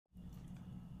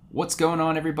What's going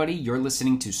on, everybody? You're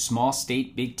listening to Small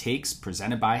State Big Takes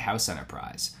presented by House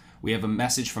Enterprise. We have a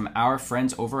message from our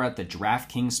friends over at the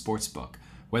DraftKings Sportsbook.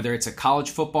 Whether it's a college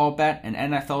football bet, an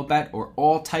NFL bet, or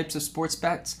all types of sports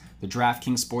bets, the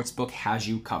DraftKings Sportsbook has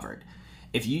you covered.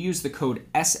 If you use the code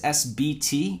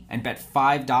SSBT and bet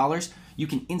 $5, you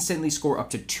can instantly score up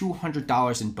to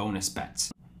 $200 in bonus bets.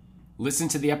 Listen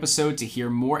to the episode to hear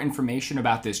more information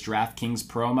about this DraftKings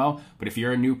promo, but if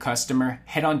you're a new customer,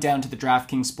 head on down to the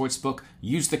DraftKings Sportsbook,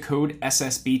 use the code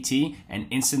SSBT, and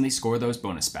instantly score those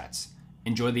bonus bets.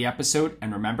 Enjoy the episode,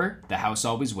 and remember, the house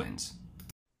always wins.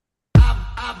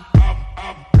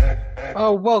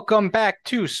 Oh, welcome back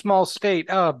to Small State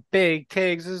Big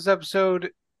Takes. This is episode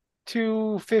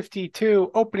 252,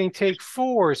 opening take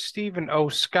for Stephen O.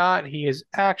 Scott. He is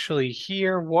actually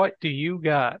here. What do you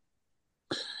got?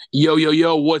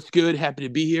 Yo, what's good? Happy to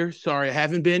be here. Sorry I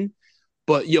haven't been.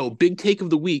 But big take of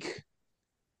the week.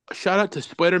 Shout out to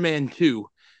Spider-Man 2.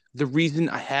 The reason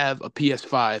I have a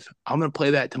PS5. I'm going to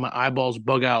play that till my eyeballs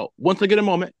bug out. Once I get a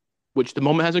moment, which the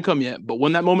moment hasn't come yet, but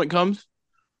when that moment comes,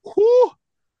 whoo,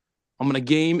 I'm going to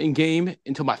game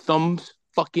until my thumbs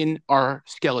fucking are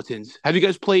skeletons. Have you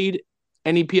guys played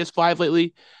any PS5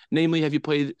 lately? Namely, have you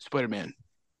played Spider-Man?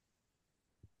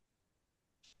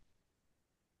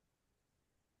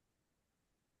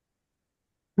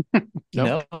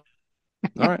 No. All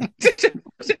right.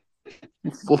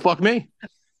 Well, fuck me.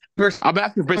 I'm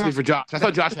asking basically for Josh. I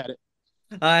thought Josh had it.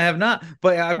 I have not.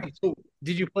 But so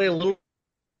did you play a little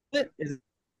bit?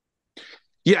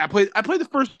 Yeah, I played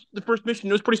the first mission.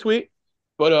 It was pretty sweet.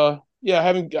 But I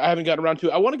haven't gotten around to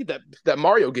it. I want to get that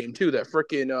Mario game too, that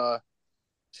freaking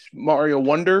Mario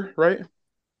Wonder, right?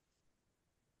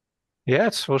 Yeah,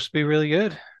 it's supposed to be really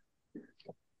good. Do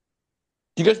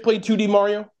you guys play 2D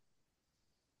Mario?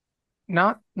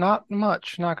 Not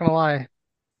much, not gonna lie.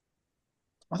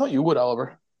 I thought you would,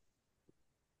 Oliver.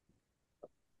 I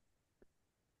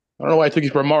don't know why I took you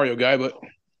for a Mario guy, but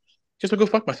guess I'll go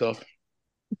fuck myself.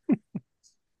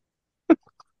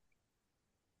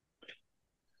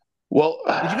 Well,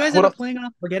 Did you guys end up playing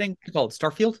on forgetting what's it called?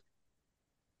 Starfield?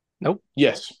 Nope.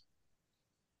 Yes,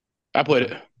 I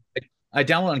played it. I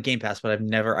downloaded on Game Pass, but I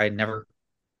never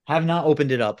have not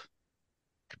opened it up.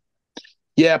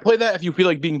 Yeah, play that if you feel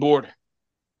like being bored.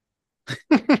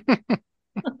 Got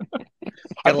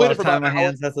I a played lot it of for time about on an my hour.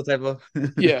 hands. That's the type of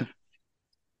Yeah.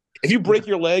 If you break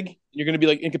your leg, you're going to be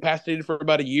like incapacitated for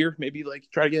about a year. Maybe like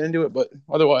try to get into it, but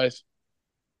otherwise,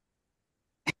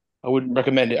 I wouldn't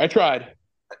recommend it. I tried,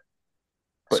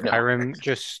 but no. Skyrim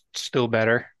just still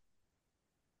better.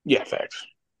 Yeah, facts.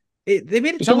 They made it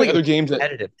There's so sound many like it other was games that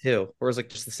competitive too, where it's like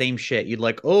just the same shit. You'd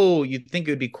think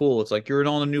it would be cool. It's like you're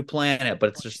on a new planet, but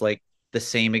it's just like the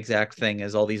same exact thing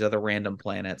as all these other random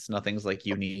planets. Nothing's like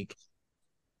unique.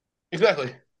 exactly.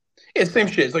 Yeah, it's the same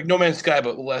shit. It's like No Man's Sky,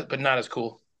 but not as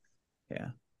cool. Yeah.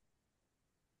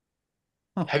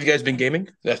 Huh. Have you guys been gaming?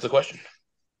 That's the question.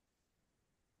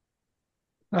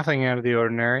 Nothing out of the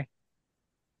ordinary.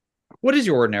 What is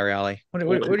your ordinary, Ollie? What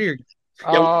are your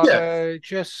Yeah.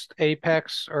 Just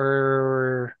Apex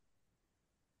or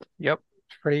yep,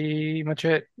 pretty much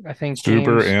it. I think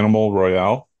Super games. Animal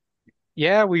Royale.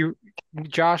 Yeah,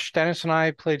 Josh, Dennis, and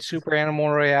I played Super Animal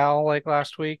Royale like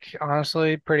last week.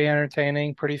 Honestly, pretty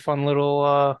entertaining, pretty fun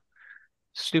little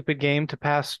stupid game to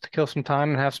kill some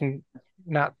time and have some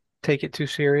not take it too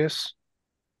serious.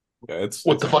 Yeah, What it's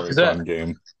the a fuck very is that? fun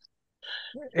game.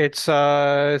 It's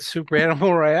Super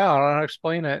Animal Royale. I don't know how to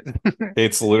explain it.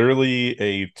 It's literally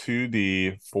a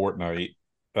 2D Fortnite.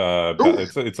 Ooh.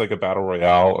 It's like a battle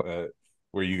royale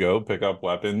where you go pick up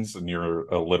weapons and you're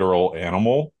a literal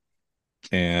animal.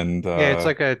 And Yeah, it's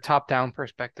like a top-down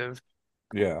perspective.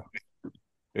 yeah,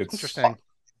 it's Interesting.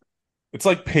 it's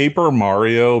like Paper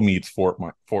Mario meets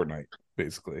Fortnite,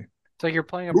 basically. It's like you're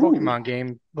playing a Ooh. Pokemon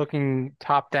game looking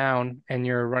top-down and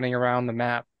you're running around the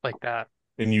map like that.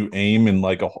 And you aim in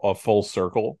like a full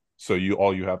circle. So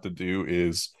all you have to do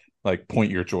is like point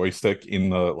your joystick in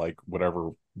the like whatever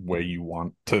way you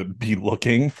want to be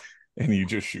looking, and you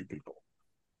just shoot people.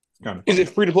 It's kind of Is fun. it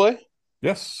free to play?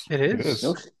 Yes, It it is.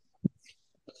 is.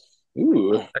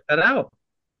 Ooh. check that out?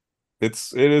 It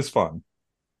is fun.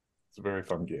 It's a very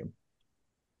fun game.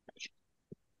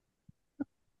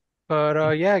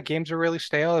 But yeah, games are really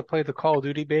stale. I played the Call of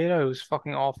Duty beta. It was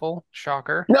fucking awful.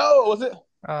 Shocker. No, was it?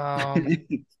 Um,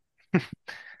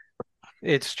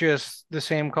 it's just the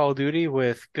same Call of Duty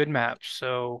with good maps.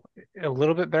 So a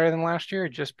little bit better than last year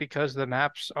just because the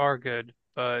maps are good,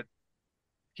 but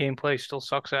gameplay still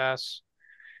sucks ass.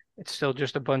 It's still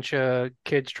just a bunch of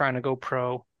kids trying to go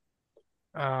pro.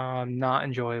 Not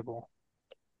enjoyable.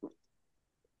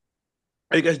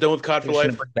 Are you guys done with COD for They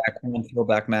should life? bring back one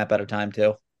throwback map at a time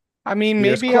too. I mean,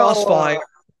 Here's maybe I'll Crossfire.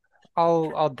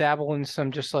 I'll dabble in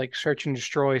some just like search and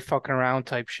destroy fucking around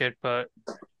type shit, but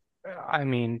I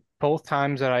mean, both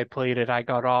times that I played it, I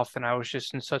got off and I was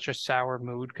just in such a sour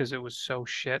mood because it was so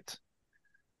shit.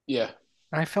 Yeah.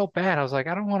 And I felt bad. I was like,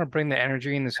 I don't want to bring the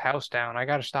energy in this house down. I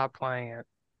got to stop playing it.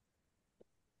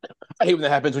 I hate when that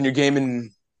happens when you're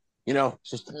gaming,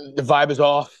 just the vibe is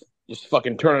off. Just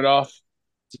fucking turn it off.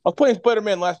 I was playing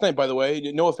Spider-Man last night, by the way.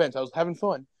 No offense, I was having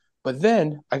fun. But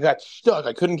then I got stuck.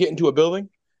 I couldn't get into a building.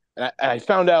 And I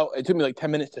found out it took me like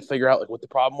 10 minutes to figure out like what the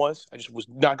problem was. I just was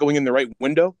not going in the right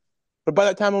window. But by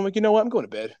that time, I'm like, you know what? I'm going to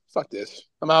bed. Fuck this.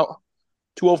 I'm out.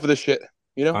 Too old for this shit.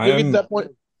 You I ever get to am that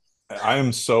point? I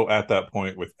am so at that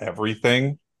point with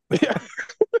everything. Yeah.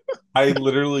 I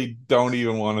literally don't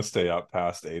even want to stay up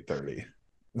past 8:30.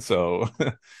 So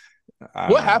I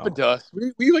What don't happened know. to us?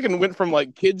 We like went from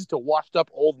like kids to washed up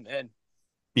old men.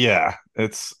 Yeah,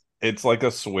 it's like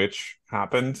a switch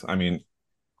happened. I mean,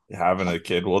 having a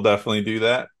kid will definitely do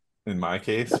that in my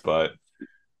case, but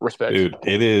Respect. dude,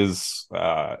 it is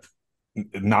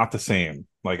not the same.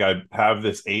 Like I have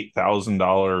this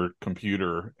 $8,000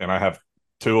 computer and I have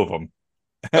two of them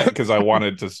because I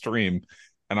wanted to stream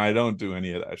and I don't do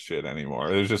any of that shit anymore.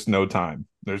 There's just no time.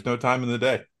 There's no time in the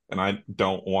day and I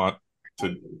don't want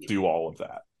to do all of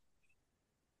that.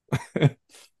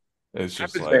 It's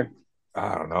just Happens, like man.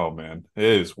 I don't know, man. It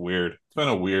is weird. It's been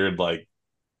a weird like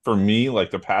for me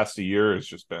like the past year has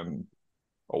just been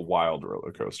a wild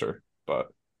roller coaster, but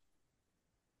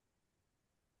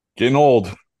getting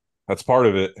old, that's part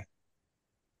of it.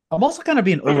 I'm also kind of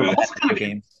being over video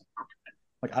games.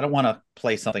 Like I don't want to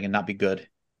play something and not be good.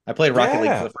 I played Rocket League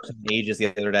for Yeah. the first time in ages the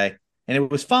other day, and it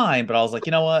was fine. But I was like,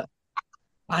 you know what?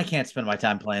 I can't spend my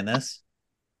time playing this.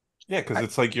 Yeah, because I,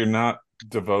 it's like you're not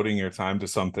devoting your time to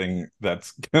something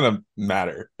that's gonna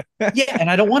matter. yeah, and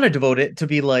I don't want to devote it to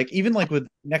be like even like with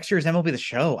next year's MLB The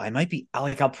Show. I might be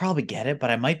like I'll probably get it, but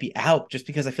I might be out just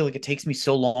because I feel like it takes me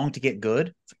so long to get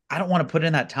good. I don't want to put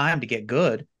in that time to get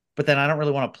good, but then I don't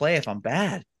really want to play if I'm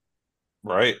bad.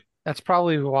 Right. That's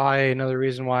probably why another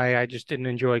reason why I just didn't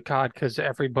enjoy COD because I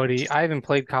haven't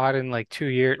played COD in like 2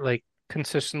 years, like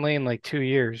consistently in like 2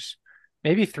 years,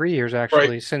 maybe 3 years Right.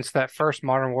 actually, since that first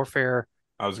Modern Warfare,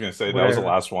 I was gonna say that was the whatever.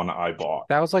 last one I bought.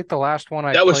 That was like the last one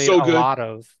I That was played so a good. lot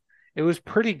of. It was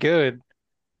pretty good.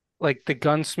 Like the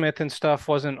gunsmith and stuff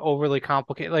wasn't overly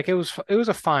complicated. Like it was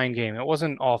a fine game. It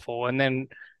wasn't awful. And then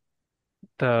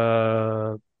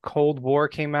the Cold War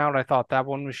came out. I thought that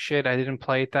one was shit. I didn't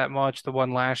play it that much. The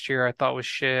one last year I thought was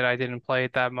shit. I didn't play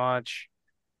it that much.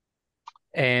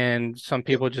 And some Yep.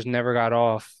 people just never got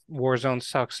off. Warzone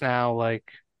sucks now.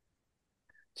 Like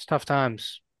it's tough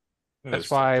times. It That's is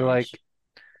tough why times. like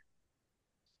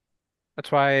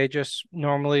that's why I just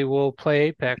normally will play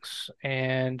Apex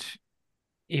and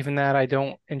even that I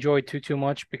don't enjoy too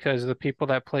much because the people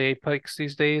that play Apex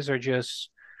these days are just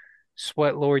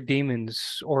sweat lord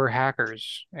demons or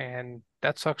hackers, and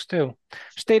that sucks too.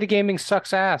 State of gaming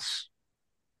sucks ass.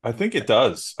 I think it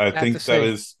does. I I have to think that say.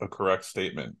 is a correct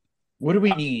statement. What do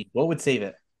we need? What would save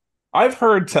it? I've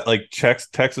heard like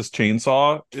Texas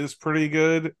Chainsaw is pretty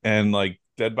good, and like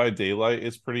Dead by Daylight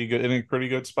is pretty good in a pretty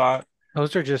good spot.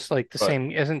 Those are just like the But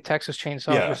same. Isn't Texas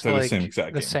Chainsaw yeah, just they're the same like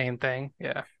exact the game. same thing?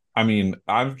 Yeah. I mean,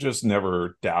 I've just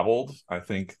never dabbled. I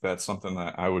think that's something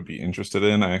that I would be interested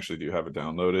in. I actually do have it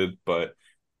downloaded, but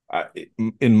I,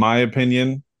 in my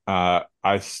opinion, I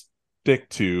stick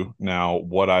to now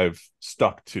what I've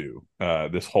stuck to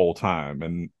this whole time,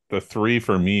 and the three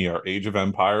for me are Age of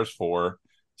Empires 4,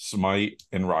 Smite,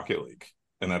 and Rocket League,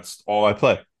 and that's all I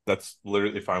play. That's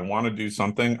literally if I want to do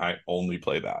something, I only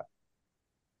play that.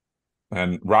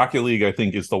 And Rocket League, I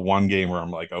think, is the one game where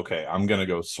I'm like, okay, I'm gonna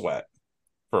go sweat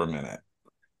for a minute,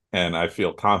 and I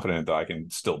feel confident that I can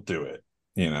still do it,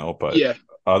 But Yeah.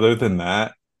 other than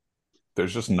that,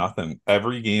 there's just nothing.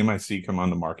 Every game I see come on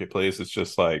the marketplace, it's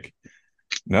just like,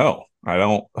 no, I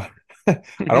don't. I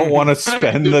don't want to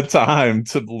spend the time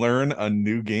to learn a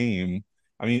new game.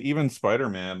 I mean, even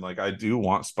Spider-Man, like I do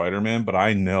want Spider-Man, but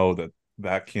I know that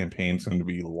that campaign's going to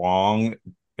be long,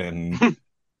 and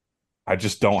I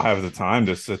just don't have the time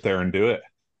to sit there and do it.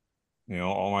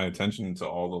 All my attention to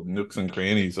all the nooks and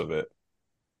crannies of it.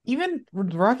 Even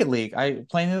Rocket League, I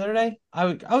playing the other day.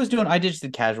 I just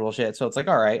did casual shit, so it's like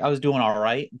all right, I was doing all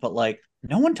right, but like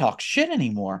no one talks shit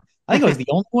anymore. I think I was the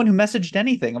only one who messaged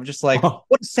anything. I'm just like, what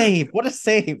a save, what a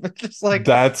save. It's just like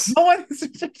that's no one's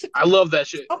I love that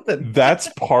shit. something. that's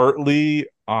partly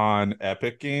on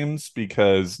Epic Games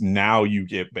because now you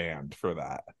get banned for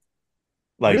that.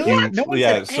 Like Really? No one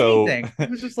yeah. said So anything. It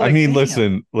was just I like, mean,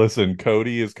 damn. listen.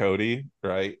 Cody is Cody,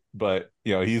 right? But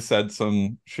he said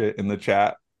some shit in the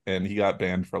chat, and he got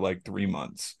banned for like 3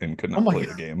 months and could Oh not my play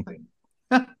the game.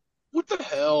 god. What the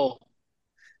hell,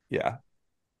 Yeah,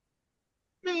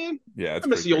 man? yeah, it's I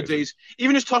miss pretty the old crazy. days.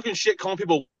 Even just talking shit, calling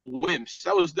people wimps.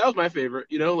 That was my favorite.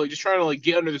 Like just trying to like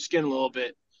get under the skin a little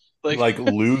bit. Like, Like and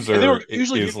they were loser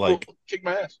usually is people like who kick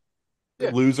my ass.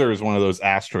 Yeah. loser is one of those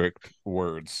asterisk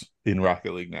words in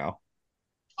Rocket League now.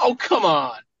 Oh, come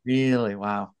on. Really?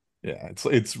 Wow. Yeah,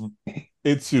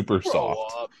 it's super Grow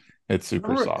soft. up. It's super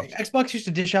Remember, soft. Xbox used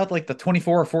to dish out like the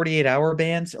 24 or 48-hour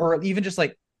bans, or even just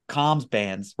like comms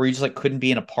bans, where you just like couldn't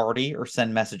be in a party or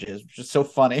send messages, which is so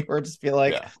funny. Or just be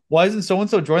like, Yeah. why isn't so and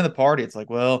so join the party? It's like,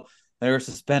 well, they were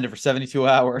suspended for 72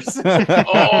 hours.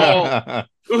 Oh,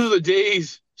 those are the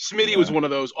days. Smitty was Yeah. one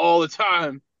of those all the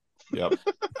time. Yep.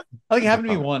 I think it happened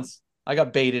to me once. I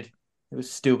got baited. It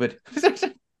was stupid.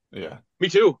 Yeah. Me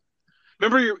too.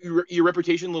 Remember your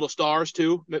reputation little stars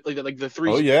too? Like the Oh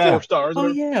three, yeah. 4 stars. Oh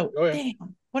Whatever. yeah. Oh yeah.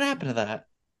 Damn. What happened to that?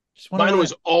 Just went Mine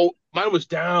was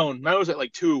down. Mine was at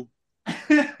like 2.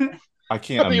 away. I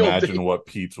can't The old days. imagine what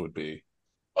Pete's would be.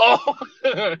 Oh,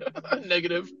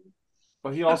 negative.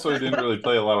 But he also didn't really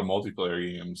play a lot of multiplayer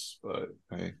games. But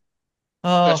hey,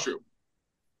 That's Oh, true.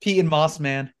 Pete and Moss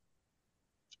Man.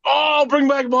 Oh, bring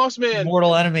back Moss His Man.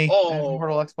 mortal enemy. His Oh,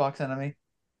 mortal Xbox enemy.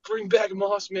 bring back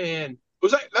Moss Man.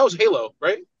 That was Halo,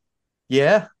 right?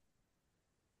 Yeah.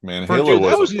 man, For Halo Dude,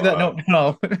 that was a was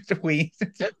no. We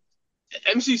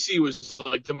MCC was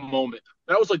like the moment.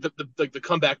 That was like the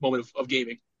comeback moment of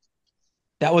gaming.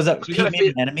 that was a Because we Pete got made to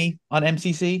an enemy on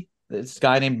MCC. This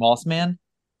guy named Mossman,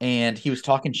 and he was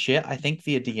talking shit. I think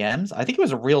via DMs. I think it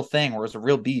was a real thing, or it was a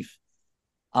real beef.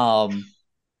 Um,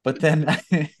 but then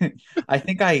I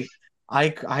think I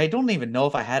don't even know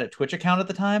if I had a Twitch account at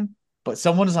the time, but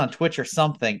someone was on Twitch or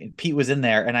something, and Pete was in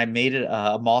there, and I made it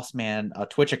a Mossman a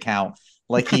Twitch account.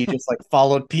 Like he just like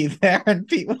followed Pete there, and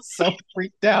Pete was so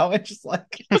freaked out and just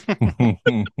like and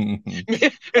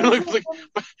like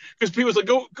because people was like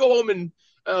go home and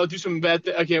do some bad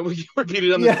thing. I can't repeat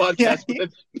it on this yeah,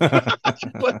 yeah.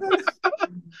 podcast. But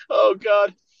oh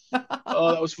god,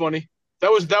 oh that was funny.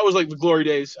 That was like the glory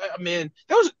days. Man,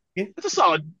 that's a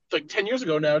solid like 10 years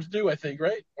ago now to do. I think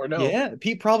right or no? Yeah,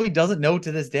 Pete probably doesn't know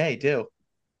to this day, too.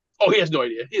 Oh, he has no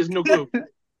idea. He has no clue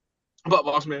about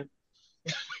Boss Man.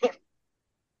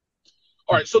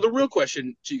 All right, so the real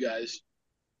question to you guys: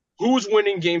 who's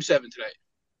winning Game 7 tonight?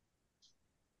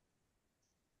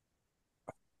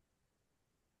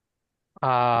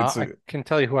 it's I can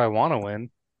tell you who I want to win.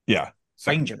 yeah.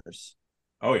 Same. Rangers.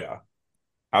 Oh yeah,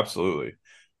 absolutely.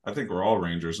 I think we're all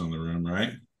Rangers in the room,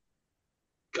 right?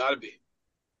 Gotta be.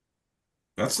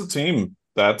 That's the team.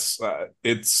 It's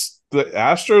the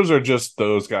Astros are just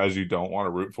those guys you don't want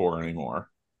to root for anymore.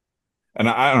 And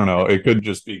I don't know. It could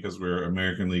just be because we're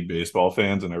American League Baseball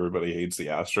fans and everybody hates the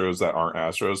Astros that aren't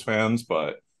Astros fans.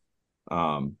 But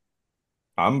um,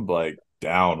 I'm like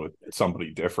down with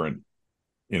somebody different.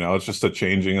 It's just a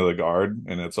changing of the guard,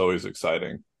 and it's always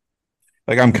exciting.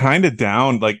 Like I'm kind of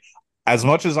down. Like as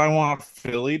much as I want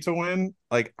Philly to win,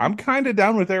 like I'm kind of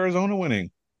down with Arizona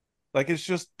winning. Like it's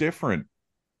just different.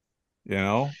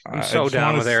 I'm I so just down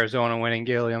want with to. Arizona winning,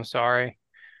 Gilly. I'm sorry.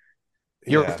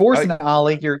 You're Yeah, forcing it,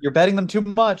 Ollie. You're betting them too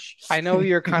much. I know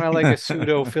you're kind of like a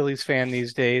pseudo Phillies fan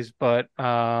these days, but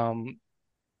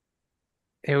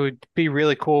it would be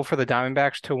really cool for the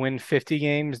Diamondbacks to win 50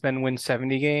 games, then win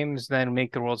 70 games, then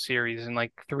make the World Series in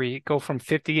like go from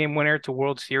 50 game winner to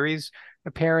World Series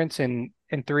appearance in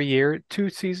 3 years, 2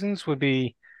 seasons would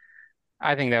be,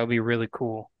 I think that would be really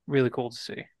cool to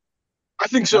see. I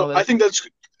think No, so. I think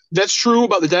that's true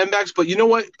about the Diamondbacks, but you know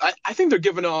what? I think they're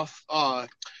giving off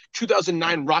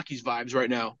 2009 Rockies vibes right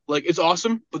now. Like it's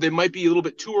awesome, but they might be a little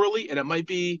bit too early, and it might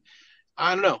be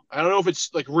I don't know. I don't know if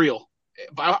it's like real,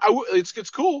 but it's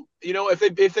cool.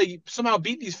 If they somehow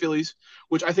beat these Phillies,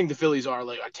 which I think the Phillies are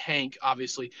like a tank,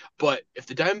 obviously, but if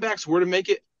the Diamondbacks were to make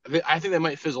it, I think they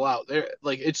might fizzle out. They're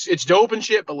like it's dope and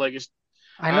shit, but like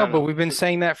I I know, don't but know. we've been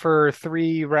saying that for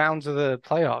 3 rounds of the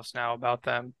playoffs now about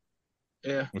them.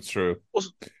 Yeah. it's true. Well,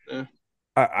 yeah.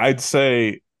 I'd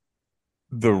say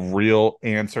the real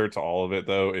answer to all of it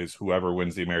though is whoever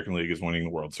wins the American League is winning the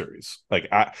World Series. Like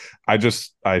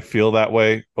I feel that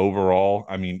way overall.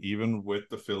 I mean, even with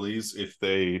the Phillies, if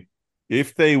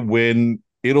they win,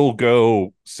 it'll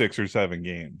go 6 or 7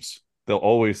 games. They'll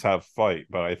always have fight,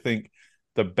 but I think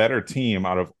the better team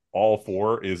out of all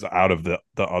four is out of the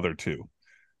other two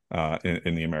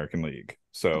in the American League.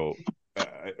 So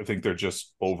I think they're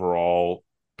just overall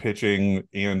pitching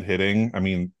and hitting. I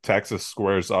mean, Texas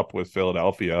squares up with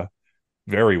Philadelphia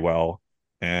very well.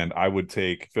 and I would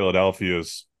take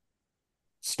Philadelphia's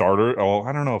starter. Oh,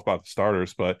 I don't know about the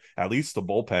starters, but at least the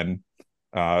bullpen,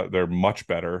 they're much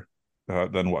better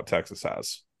than what Texas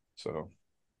has. So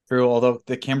True, although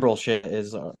the Kimbrel shit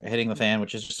is hitting the fan,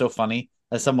 which is just so funny.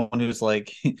 As someone who's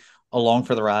like along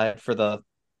for the ride for the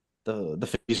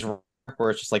Phillies, where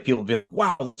it's just like people be like,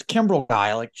 "Wow, this Kimbrel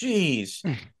guy!" Like, geez,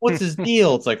 what's his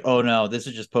deal? It's like, oh no, this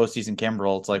is just postseason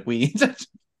Kimbrel. It's like we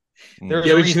there's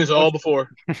Yeah, a we've seen reason. this all before.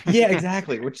 Yeah,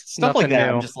 exactly. Which stuff like Nothing that.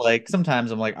 I'm new. just like,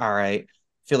 sometimes I'm like, all right,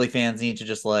 Philly fans need to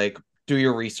just like do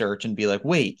your research and be like,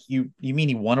 wait, you mean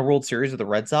he won a World Series with the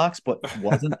Red Sox, but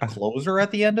wasn't the closer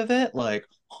at the end of it? Like,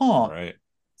 huh? right.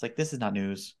 It's like this is not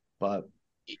news, but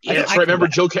Yeah, that's I right. feel Remember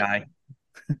bad Joe? for the guy.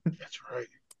 That's right.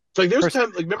 It's like there's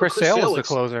time. Like remember Chris Chris Sale Sale was the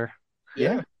closer.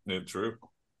 Yeah. Yeah, true.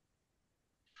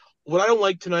 What I don't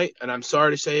like tonight, and I'm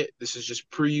sorry to say it, this is just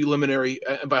preliminary,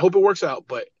 but I hope it works out.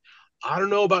 But I don't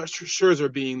know about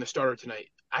Scherzer being the starter tonight.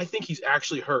 I think he's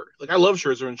actually hurt. Like I love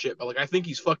Scherzer and shit, but like I think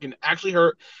he's fucking actually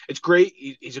hurt. It's great.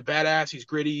 He's a badass. He's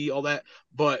gritty, all that.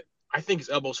 But I think his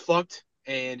elbow's fucked,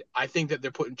 and I think that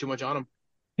they're putting too much on him.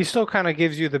 He still kind of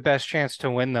gives you the best chance to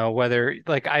win, though. Whether,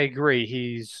 like, I agree,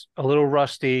 he's a little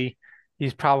rusty.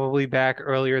 He's probably back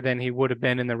earlier than he would have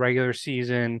been in the regular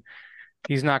season.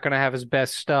 He's not going to have his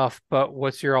best stuff, but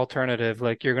what's your alternative?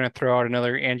 Like, you're going to throw out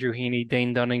another Andrew Heaney,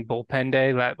 Dane Dunning bullpen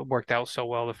day. That worked out so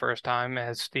well the first time,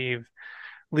 as Steve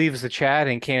leaves the chat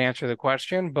and can't answer the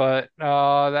question, but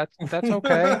that's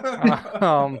okay.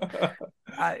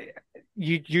 I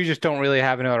you just don't really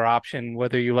have another option,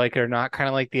 whether you like it or not. Kind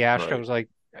of like the Right. Astros. Like,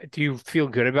 do you feel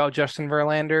good about Justin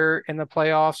Verlander in the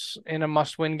playoffs in a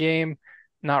must-win game?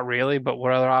 Not really, but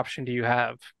what other option do you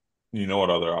have? You know what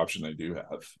other option I do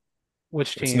have?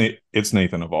 Which It's team? It's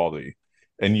Nathan Evaldi,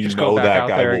 and you Just go know back that out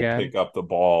guy there will again. pick up the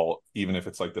ball even if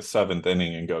it's like the seventh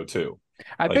inning and go two.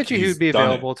 I Like bet you he would he's be done it.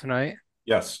 available tonight.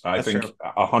 Yes, I That's think true.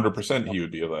 100% he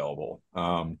would be available.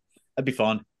 That'd be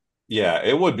fun. Yeah,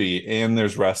 it would be, and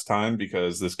there's rest time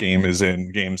because this game is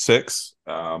in Game 6,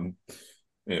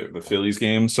 the Phillies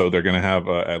game, so they're going to have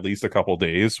at least a couple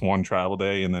days, one travel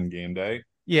day and then game day.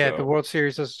 Yeah, the So, World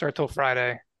Series doesn't start till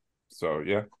Friday. so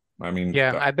yeah, I mean,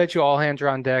 Yeah, I bet you all hands are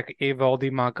on deck.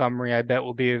 Evaldi, Montgomery, I bet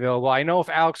will be available. I know if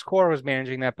Alex Cora was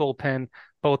managing that bullpen,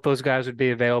 both those guys would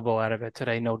be available out of it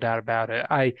today, no doubt about it.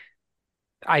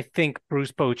 I think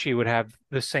Bruce Bochy would have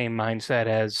the same mindset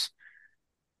as,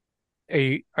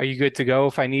 are you good to go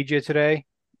if I need you today?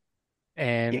 Yeah.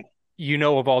 And you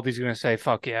know Evaldi's going to say,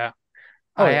 fuck yeah.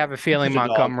 Oh I yeah. have a He's feeling such a dog.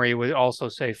 Montgomery would also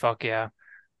say, fuck yeah.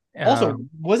 Also, Um,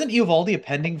 wasn't Eovaldi a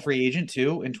pending free agent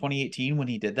too in 2018 when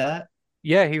he did that?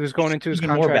 yeah, he was going into his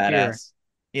Even more contract year. badass.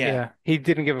 Yeah. Yeah, he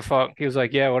didn't give a fuck. He was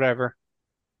like, yeah, whatever.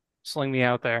 Sling me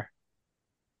out there.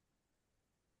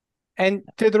 And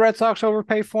did the Red Sox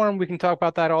overpay for him? We can talk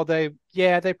about that all day.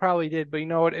 Yeah, they probably did, but you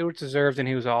know what? It was deserved, and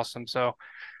he was awesome. So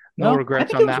no No, I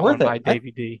regrets think on it was that one worth it. by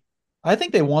Davey D. I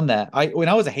think they won that. I when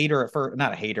I was a hater at first,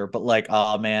 not a hater, but like,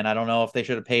 oh man, I don't know if they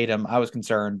should have paid him. I was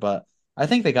concerned, but I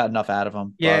think they got enough out of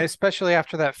him. Yeah, But especially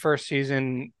after that first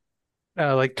season,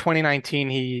 like 2019,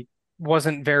 he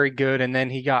wasn't very good, and then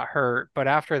he got hurt. But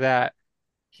after that,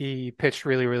 he pitched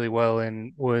really, really well,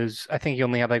 and was I think he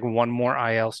only had like one more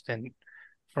IL stint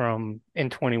from in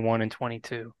 21 and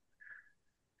 22.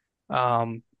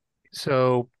 Um,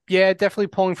 so yeah, definitely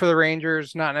pulling for the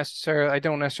Rangers. Not necessarily. I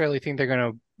don't necessarily think they're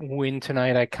going to win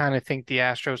tonight. I kind of think the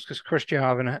Astros because Christian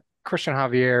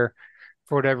Javier,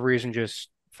 for whatever reason, just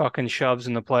fucking shoves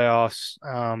in the playoffs.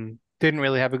 Didn't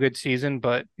really have a good season,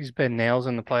 but he's been nails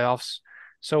in the playoffs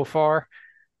so far.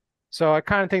 So I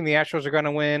kind of think the Astros are going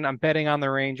to win. I'm betting on the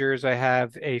Rangers. I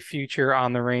have a future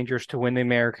on the Rangers to win the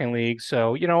American League.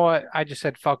 So you know what? I just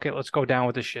said fuck it. Let's go down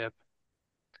with the ship.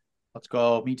 let's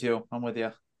go. Me too. I'm with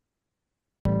you.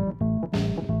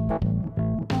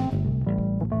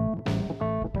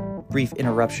 Brief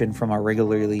interruption from our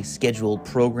regularly scheduled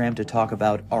program to talk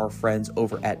about our friends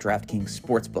over at DraftKings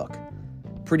Sportsbook.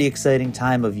 Pretty exciting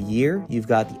time of year. You've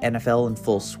got the NFL in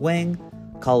full swing,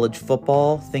 college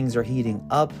football, things are heating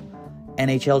up.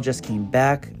 NHL just came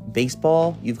back.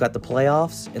 Baseball, you've got the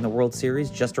playoffs and the World Series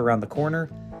just around the corner.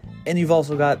 And you've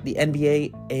also got the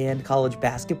NBA and college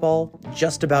basketball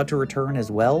just about to return as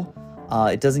well.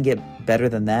 It doesn't get better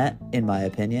than that, in my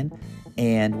opinion.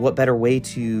 And what better way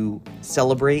to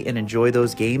celebrate and enjoy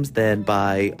those games than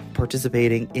by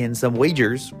participating in some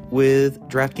wagers with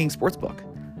DraftKings Sportsbook?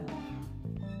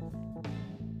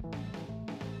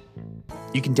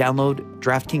 You can download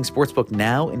DraftKings Sportsbook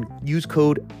now and use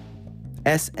code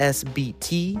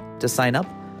SSBT to sign up.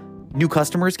 New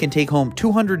customers can take home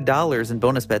 $200 in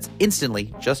bonus bets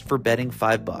instantly just for betting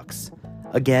 $5.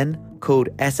 Again,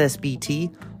 code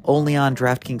SSBT only on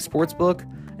DraftKings Sportsbook,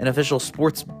 an official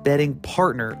sports betting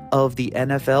partner of the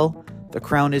NFL. The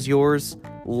crown is yours.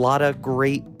 A lot of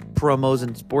great promos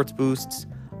and sports boosts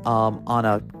on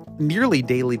a nearly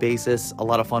daily basis. A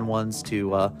lot of fun ones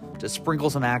to sprinkle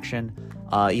some action,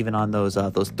 even on those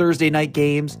Thursday night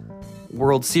games,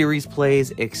 World Series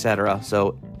plays, etc.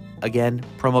 So again,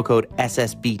 promo code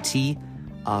SSBT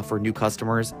for new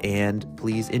customers, and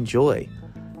please enjoy.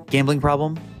 Gambling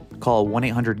problem? Call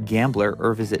 1-800-GAMBLER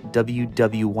or visit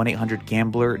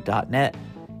www.1800gambler.net.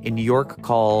 In New York,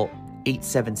 call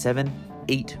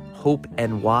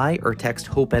 877-8-HOPE-NY or text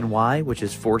HOPE-NY, which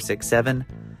is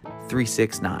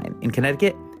 467-369. In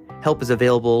Connecticut, help is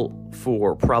available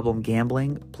for problem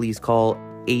gambling. Please call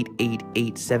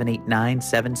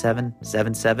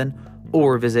 888-789-7777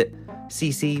 or visit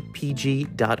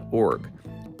ccpg.org.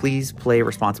 Please play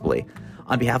responsibly.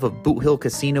 On behalf of Boot Hill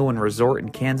Casino and Resort in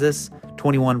Kansas,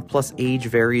 21 plus age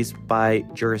varies by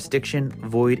jurisdiction,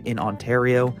 void in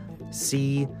Ontario.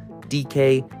 See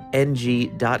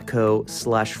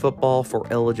dkng.co/football for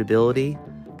eligibility,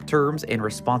 terms, and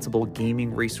responsible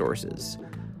gaming resources.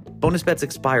 Bonus bets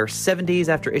expire 7 days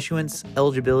after issuance.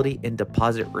 Eligibility and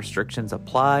deposit restrictions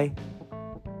apply.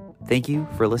 Thank you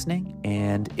for listening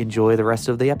and enjoy the rest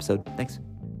of the episode. Thanks.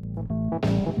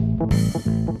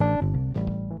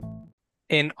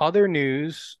 In other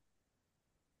news,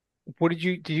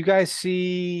 did you guys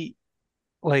see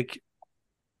like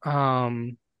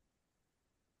the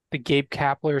Gabe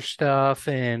Kapler stuff,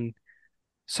 and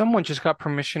someone just got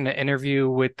permission to interview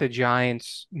with the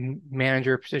Giants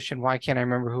manager position. Why can't I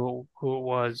remember who it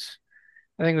was?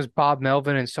 I think it was Bob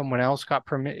Melvin and someone else got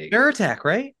permission. Veritek,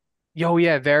 right? Yo,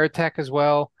 yeah, Veritek as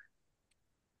well.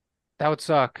 That would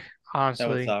suck, honestly.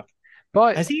 That would suck.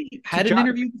 But has he had an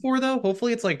interview before, though?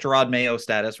 Hopefully it's like Gerard Mayo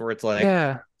status, where it's like,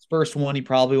 yeah, first one, he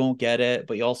probably won't get it,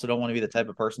 but you also don't want to be the type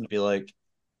of person to be like,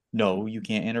 no, you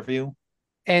can't interview.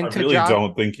 And I really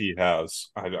don't think he has.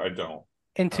 I don't.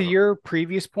 And to your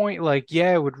previous point, like,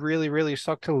 yeah, it would really, really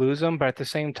suck to lose him, but at the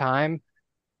same time,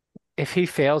 if he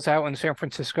fails out in San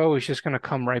Francisco, he's just going to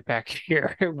come right back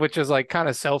here, which is like kind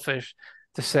of selfish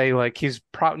to say. Like, he's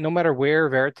no matter where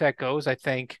Veritek goes, I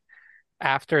think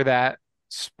after that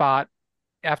spot,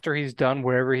 after he's done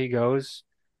wherever he goes,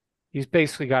 he's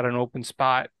basically got an open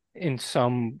spot in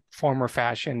some form or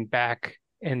fashion back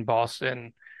in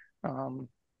Boston. I'm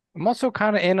also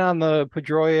kind of in on the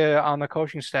Pedroia on the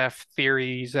coaching staff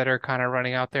theories that are kind of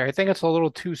running out there. I think it's a little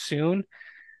too soon.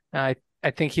 I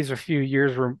think he's a few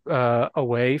years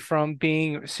away from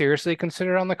being seriously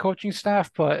considered on the coaching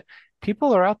staff, but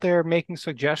people are out there making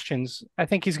suggestions. I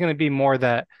think he's going to be more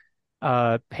that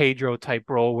Pedro type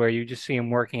role where you just see him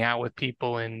working out with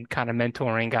people and kind of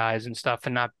mentoring guys and stuff,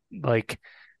 and not like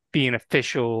be an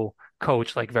official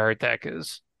coach like Veritek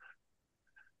is.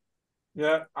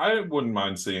 Yeah, I wouldn't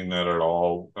mind seeing that at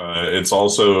all. It's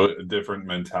also a different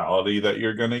mentality that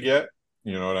you're going to get.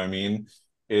 You know what I mean?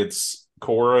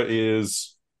 Cora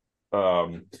is,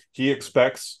 he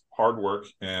expects hard work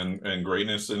and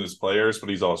greatness in his players, but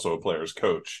he's also a player's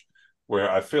coach, where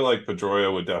I feel like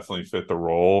Pedroia would definitely fit the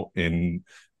role in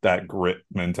that grit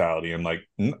mentality. And like,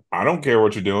 I don't care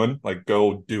what you're doing. Like,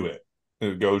 go do it.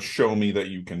 Go show me that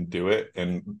you can do it.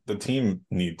 And the team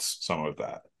needs some of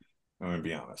that. I'm going to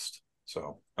be honest.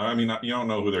 So, I mean, you don't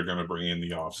know who they're going to bring in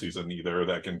the offseason either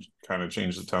that can kind of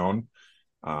change the tone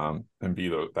and be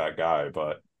that guy,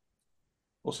 but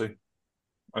we'll see.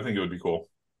 I think it would be cool.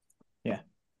 Yeah,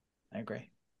 I agree.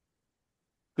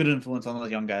 Good influence on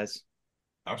those young guys.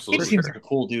 Absolutely. He seems like a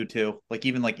cool dude too. Like,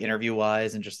 even like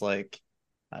interview-wise and just like,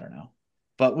 I don't know.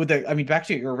 But back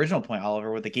to your original point,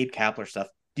 Oliver, with the Gabe Kapler stuff,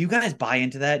 do you guys buy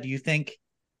into that? Do you think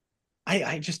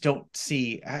I just don't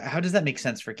see how does that make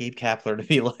sense for Gabe Kapler to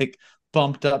be like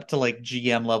bumped up to like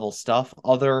GM level stuff,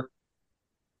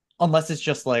 unless it's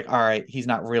just like, all right, he's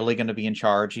not really going to be in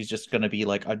charge. He's just going to be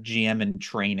like a GM in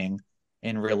training,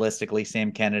 and realistically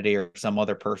Sam Kennedy or some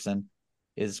other person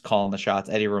is calling the shots,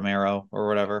 Eddie Romero or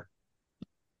whatever.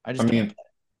 I mean,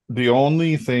 the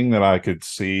only thing that I could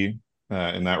see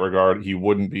in that regard, he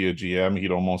wouldn't be a GM.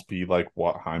 He'd almost be like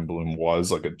what Heimblum was,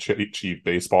 like a chief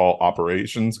baseball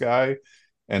operations guy.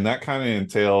 And that kind of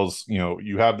entails,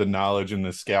 you have the knowledge and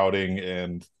the scouting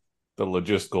and the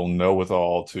logistical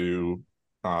know-with-all to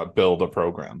build a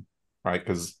program, right?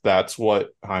 Because that's what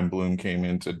Heimblum came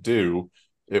in to do.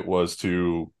 It was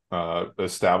to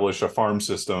establish a farm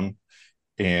system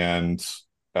and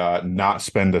not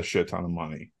spend a shit ton of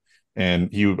money.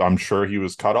 And I'm sure he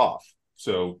was cut off.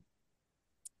 So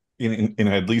in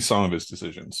at least some of his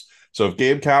decisions. So if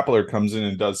Gabe Kapler comes in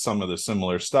and does some of the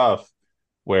similar stuff,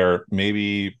 where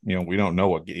maybe, we don't know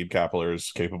what Gabe Kapler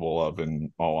is capable of,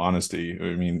 in all honesty.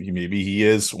 I mean, maybe he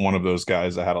is one of those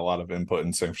guys that had a lot of input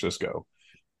in San Francisco.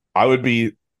 I would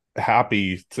be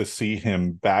happy to see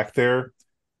him back there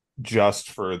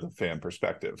just for the fan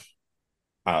perspective.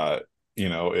 Uh, you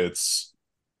know,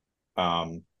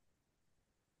 um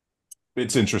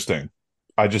it's interesting.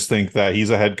 I just think that he's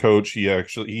a head coach.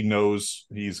 He knows,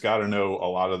 he's got to know a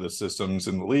lot of the systems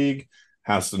in the league,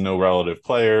 has to know relative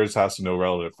players, has to know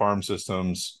relative farm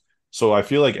systems. So I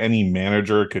feel like any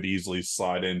manager could easily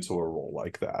slide into a role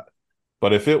like that.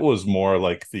 But if it was more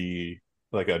like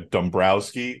a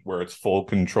Dombrowski where it's full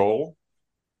control,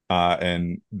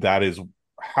 and that is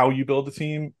how you build a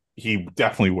team, he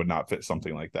definitely would not fit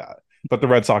something like that. But the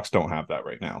Red Sox don't have that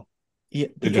right now. Yeah,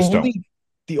 They just don't.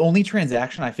 the only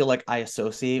transaction I feel like I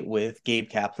associate with Gabe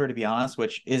Kapler, to be honest,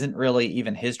 which isn't really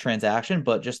even his transaction,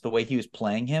 but just the way he was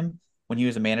playing him when he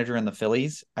was a manager in the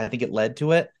Phillies, I think it led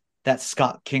to it. That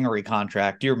Scott Kingery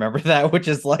contract. Do you remember that? Which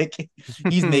is like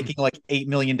he's making like $8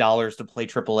 million to play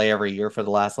AAA every year for the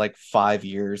last like 5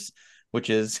 years, which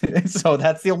is so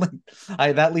that's the only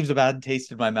that leaves a bad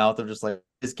taste in my mouth of just like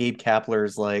this Gabe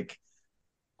Kapler's like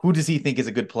who does he think is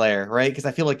a good player, right? Because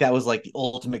I feel like that was like the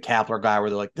ultimate Kapler guy where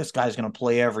they're like, this guy's going to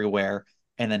play everywhere.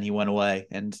 And then he went away.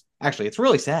 And actually, it's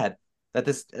really sad that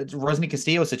it's Rusney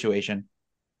Castillo situation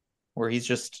where he's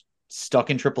just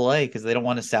stuck in AAA because they don't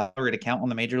want his salary to count on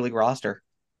the major league roster.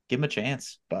 Give him a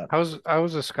chance. But I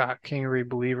was a Scott Kingery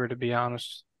believer, to be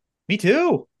honest. me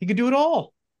too. He could do it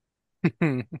all.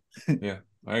 Yeah,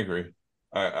 I agree.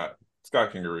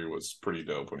 Scott Kingery was pretty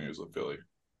dope when he was with Philly.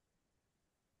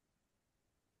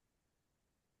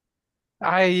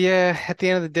 At the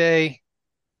end of the day,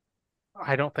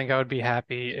 I don't think I would be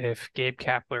happy if Gabe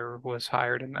Kapler was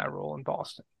hired in that role in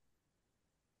Boston.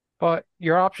 But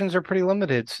your options are pretty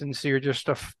limited since you're just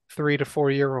a 3 to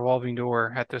 4 year revolving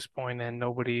door at this point, and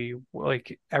everybody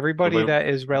Nobody, that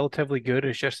is relatively good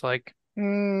is just like,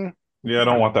 yeah, I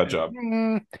don't want that job.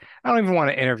 I don't even want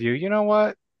to interview. You know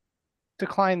what?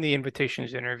 Decline the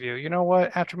invitations to interview. You know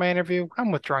what? After my interview,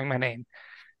 I'm withdrawing my name.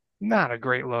 Not a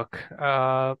great look.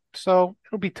 So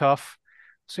it'll be tough.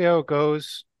 See how it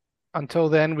goes. Until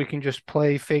then, we can just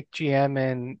play fake GM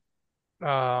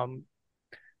and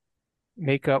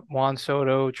make up Juan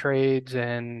Soto trades.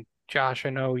 And Josh, I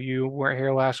know you weren't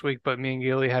here last week, but me and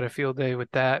Gilly had a field day with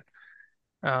that.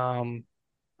 Um,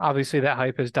 Obviously that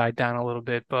hype has died down a little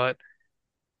bit, but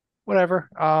whatever.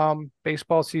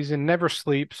 Baseball season never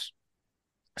sleeps,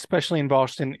 especially in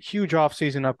Boston. Huge off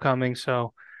season upcoming,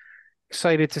 so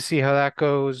excited to see how that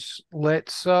goes.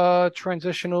 Let's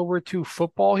transition over to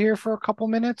football here for a couple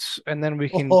minutes, and then we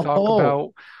can talk Oh,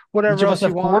 about each whatever of us else you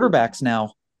have want. quarterbacks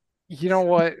now. You know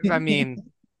what? I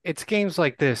mean, it's games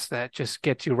like this that just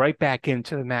gets you right back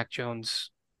into the Mac Jones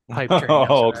hype train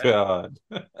Oh outside. God.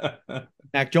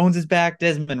 Mac Jones is back.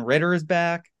 Desmond Ritter is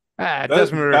back.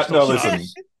 Desmond Ritter still No, sucks. listen.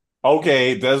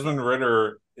 Okay, Desmond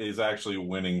Ritter is actually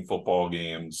winning football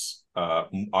games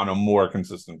on a more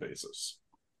consistent basis.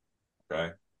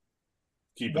 Okay,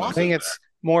 keeping I us What? in think there. it's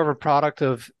more of a product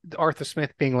of Arthur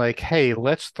Smith being like, "Hey,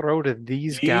 let's throw to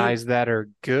these He guys that are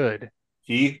good."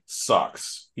 he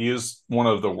sucks. He is one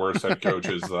of the worst head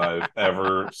coaches that I've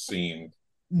ever seen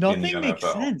in the Nothing makes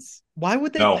NFL. sense. Why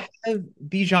would they No, have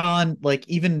Bijan like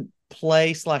even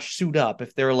play slash suit up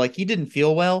if they're like he didn't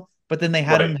feel well, but then they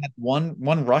had him right. have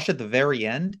one rush at the very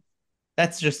end?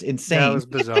 That's just That insane. was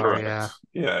bizarre, Correct. yeah.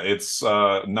 Yeah, it's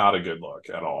not a good look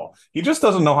at all. He just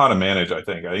doesn't know how to manage, I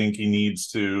think. I think he needs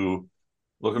to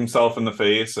look himself in the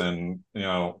face and,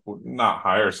 not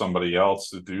hire somebody else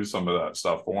to do some of that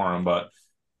stuff for him. But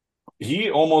he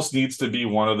almost needs to be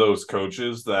one of those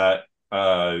coaches that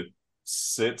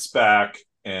sits back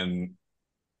and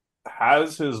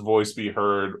has his voice be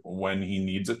heard when he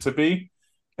needs it to be,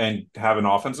 and have an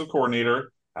offensive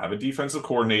coordinator, have a defensive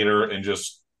coordinator, and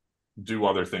just do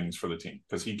other things for the team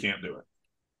because he can't do it.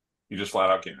 He just flat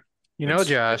out can't. You know, It's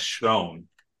Josh, shown.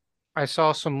 I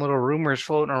saw some little rumors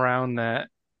floating around that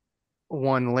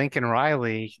one Lincoln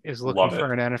Riley is looking Love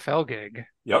for it. an NFL gig.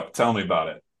 Yep. Tell me about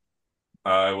it.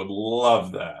 I would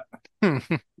love that.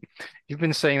 You've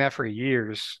been saying that for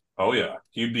years. Oh yeah,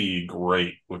 he'd be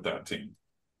great with that team.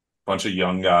 Bunch of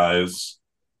young guys.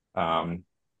 Um,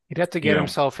 He'd have to you get know,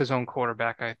 himself his own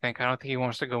quarterback, I think. I don't think he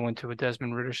wants to go into a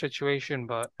Desmond Ritter situation,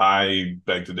 but I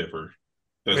beg to differ.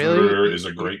 Desmond really, Ritter is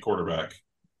a great quarterback.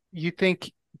 you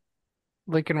think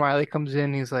Lincoln Riley comes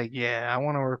in, he's like, yeah, I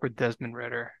want to work with Desmond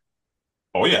Ritter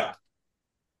Oh yeah.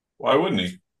 Why wouldn't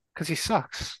he? because he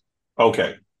sucks.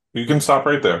 Okay, you can stop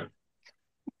right there.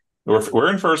 We're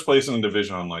in first place in the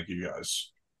division, unlike you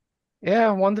guys.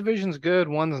 Yeah, one division's good,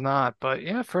 one's not. But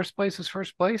yeah, first place is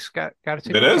first place. Got to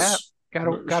tip It your cap. is.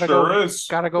 Gotta go. Sure is.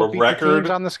 Gotta go A beat the teams record,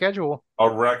 on the schedule. a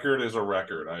record is a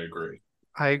record. I agree.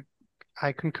 I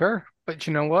I concur. But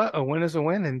you know what? A win is a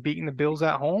win, and beating the Bills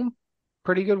at home,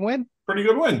 pretty good win. Pretty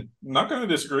good win. Not going to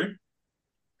disagree.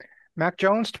 Mac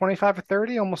Jones, 25 for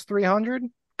 30, almost 300,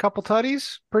 couple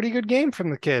tutties. Pretty good game from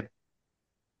the kid.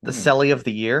 The Hmm. Selly of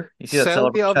the year. You see that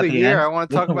Selby celebration of at the the year. end? I want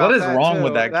to talk What about is that wrong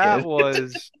with too. that That kid?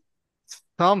 was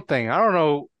something. I don't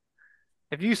know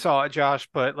if you saw it, Josh,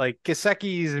 but like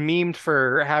Gesicki's memed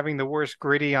for having the worst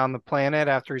gritty on the planet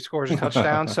after he scores a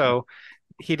touchdown. So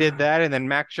he did that, and then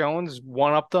Mac Jones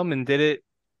one upped them and did it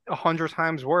 100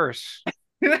 times worse.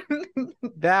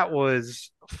 That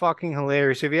was fucking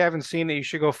hilarious. If you haven't seen it, you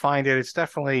should go find it. It's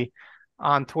definitely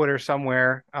on Twitter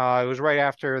somewhere. It was right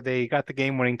after they got the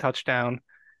game-winning touchdown.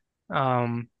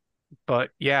 Um, but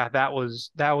yeah, that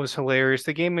was hilarious.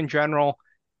 The game in general,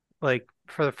 like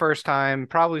for the first time,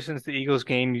 probably since the Eagles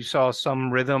game, you saw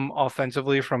some rhythm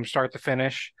offensively from start to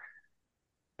finish.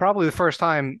 Probably the first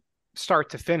time start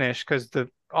to finish because the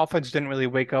offense didn't really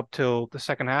wake up till the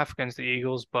second half against the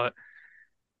Eagles, but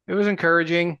it was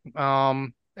encouraging.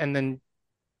 And then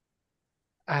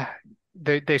uh,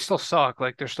 they still suck.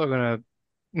 Like they're still gonna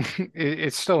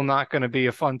it's still not gonna be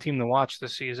a fun team to watch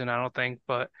this season, I don't think.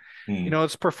 But Hmm.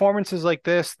 it's performances like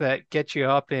this that get you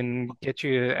up and get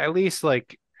you at least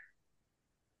like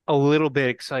a little bit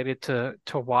excited to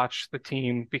watch the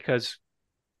team because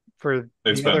for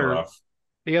It's been rough.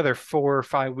 the other 4 or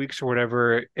 5 weeks or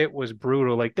whatever, it was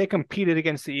brutal. Like they competed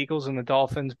against the Eagles and the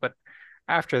Dolphins, but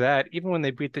after that, even when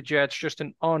they beat the Jets, just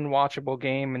an unwatchable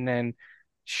game, and then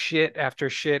shit after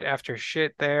shit after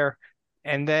shit there.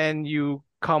 And then you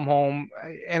come home,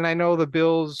 and I know the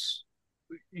Bills,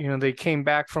 they came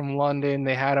back from London.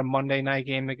 They had a Monday night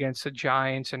game against the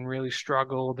Giants and really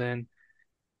struggled. And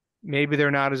maybe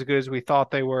they're not as good as we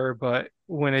thought they were, but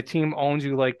when a team owns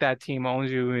you like that team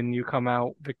owns you and you come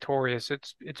out victorious,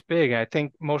 it's big. I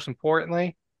think most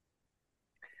importantly,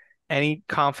 any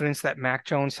confidence that Mac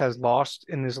Jones has lost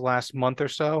in this last month or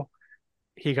so,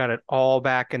 he got it all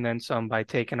back and then some by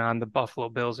taking on the Buffalo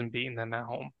Bills and beating them at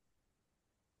home.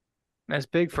 That's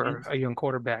big for a young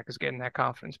quarterback is getting that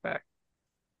confidence back.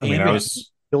 I mean, And I we have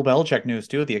was, Bill Belichick news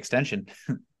too, the extension.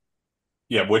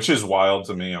 yeah, which is wild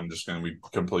to me. I'm just going to be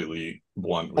completely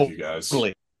blunt with Oh, you guys.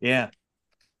 totally. Yeah.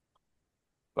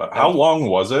 But That how was, long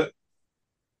was it?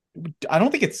 I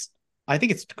don't think it's I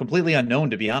think it's completely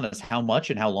unknown to be honest, how much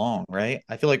and how long, right?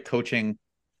 I feel like coaching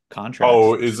contracts.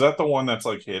 Oh, is that the one that's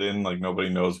like hidden? Like nobody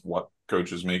knows what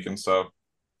coaches make and stuff?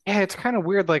 Yeah, it's kind of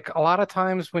weird. Like a lot of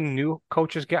times when new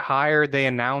coaches get hired, they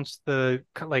announce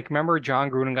remember John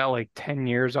Gruden got like 10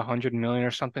 years, 100 million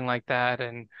or something like that.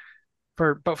 And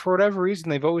but for whatever reason,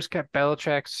 they've always kept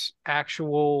Belichick's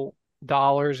actual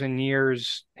dollars and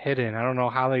years hidden. I don't know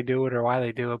how they do it or why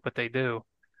they do it, but they do.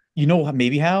 You know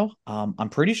maybe how? I'm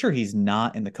pretty sure he's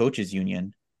not in the coaches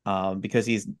union. Because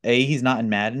he's not in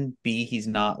Madden, B, he's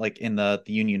not like in the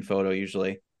union photo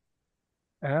usually.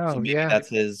 So Oh, maybe yeah. that's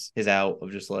his out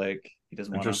of just like he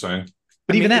doesn't want to. Interesting.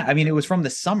 But I even mean, that, I mean, it was from the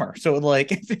summer, so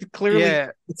like clearly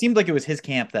yeah, it seemed like it was his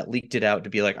camp that leaked it out to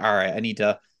be like, all right, I need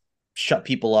to shut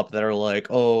people up that are like,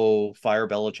 oh, fire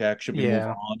Belichick, should we move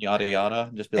yeah. on, yada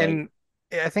yada. Just be like, And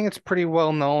I think it's pretty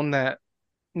well known that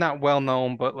not well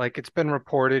known, but like it's been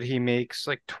reported he makes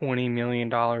like $20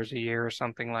 million a year or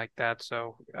something like that.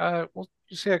 So we'll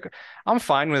see. I'm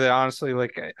fine with it, honestly.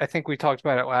 Like I think we talked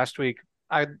about it last week.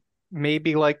 I'd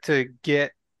maybe like to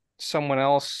get someone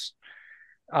else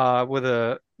with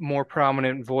a more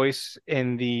prominent voice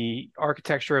in the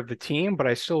architecture of the team, but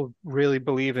I still really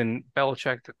believe in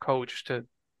Belichick, the coach, to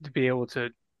be able to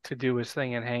do his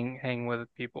thing and hang with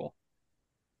people,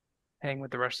 hang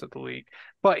with the rest of the league.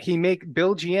 But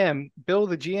Bill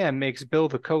the GM makes Bill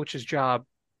the coach's job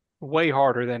way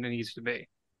harder than it needs to be.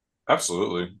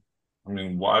 Absolutely. I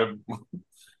mean, why?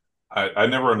 I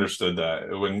never understood that.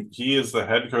 When he is the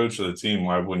head coach of the team,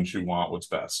 why wouldn't you want what's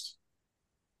best?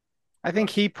 I think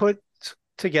he put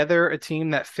together a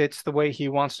team that fits the way he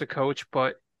wants to coach,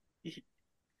 but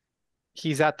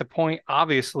he's at the point,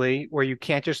 obviously, where you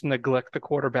can't just neglect the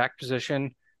quarterback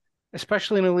position,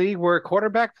 especially in a league where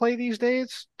quarterback play these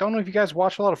days. Don't know if you guys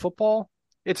watch a lot of football.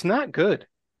 It's not good.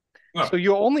 No, So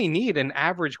you only need an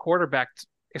average quarterback,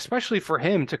 especially for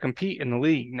him to compete in the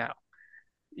league now.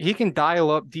 He can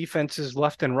dial up defenses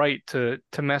left and right to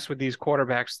mess with these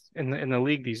quarterbacks in the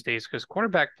league these days because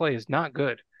quarterback play is not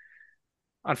good.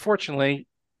 Unfortunately,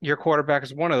 your quarterback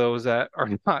is one of those that are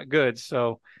not good.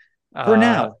 So for uh,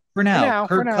 now, for now,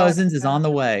 for Kirk now, Cousins is on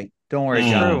the way. Don't worry,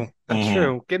 that's Josh. Mm. true. That's Mhm.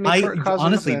 true. Give me Kirk Cousins.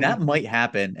 Honestly, and that might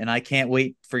happen, and I can't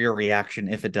wait for your reaction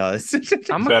if it does.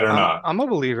 Better not. I'm a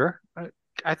believer.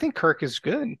 I think Kirk is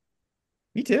good.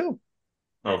 Me too.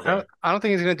 Okay. I don't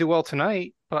think he's going to do well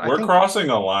tonight, but I We're think crossing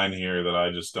a line here that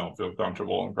I just don't feel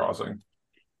comfortable in crossing.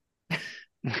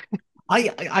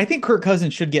 I think Kirk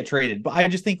Cousins should get traded, but I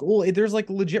just think, oh, there's like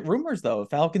legit rumors though.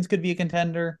 Falcons could be a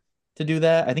contender to do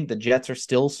that. I think the Jets are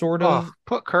still sort of.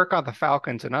 put Kirk on the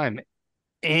Falcons, and I'm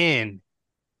in.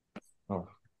 Oh.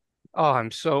 Oh,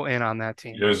 I'm so in on that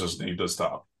team. You guys just need to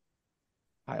stop.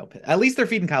 Kyle Pitts. At least they're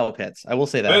feeding Kyle Pitts. I will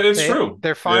say that. It's true.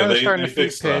 They're finally starting they to feed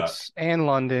fixed that. Pitts and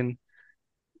London,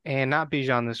 and not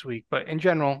Bijan this week. But in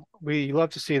general, we love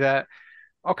to see that.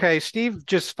 Okay, Steve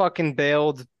just fucking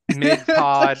bailed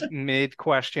mid-pod,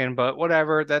 mid-question, but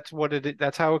whatever. That's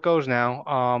how it goes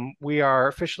now. We are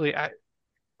officially out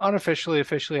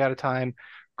of time.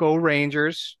 Go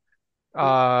Rangers.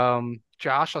 Josh,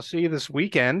 I'll see you this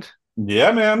weekend.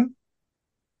 Yeah, man.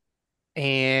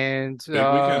 And Big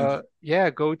weekend. yeah,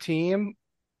 go team.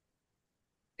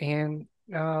 And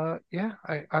yeah,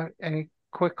 any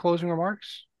quick closing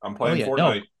remarks? I'm playing yeah,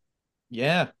 Fortnite. no.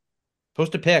 Yeah.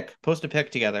 Post a pic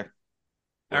together.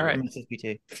 All right.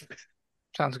 SSBT.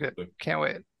 Sounds good. Can't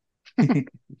wait. All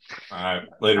right.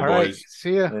 Later, All right. boys.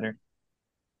 See ya. Later.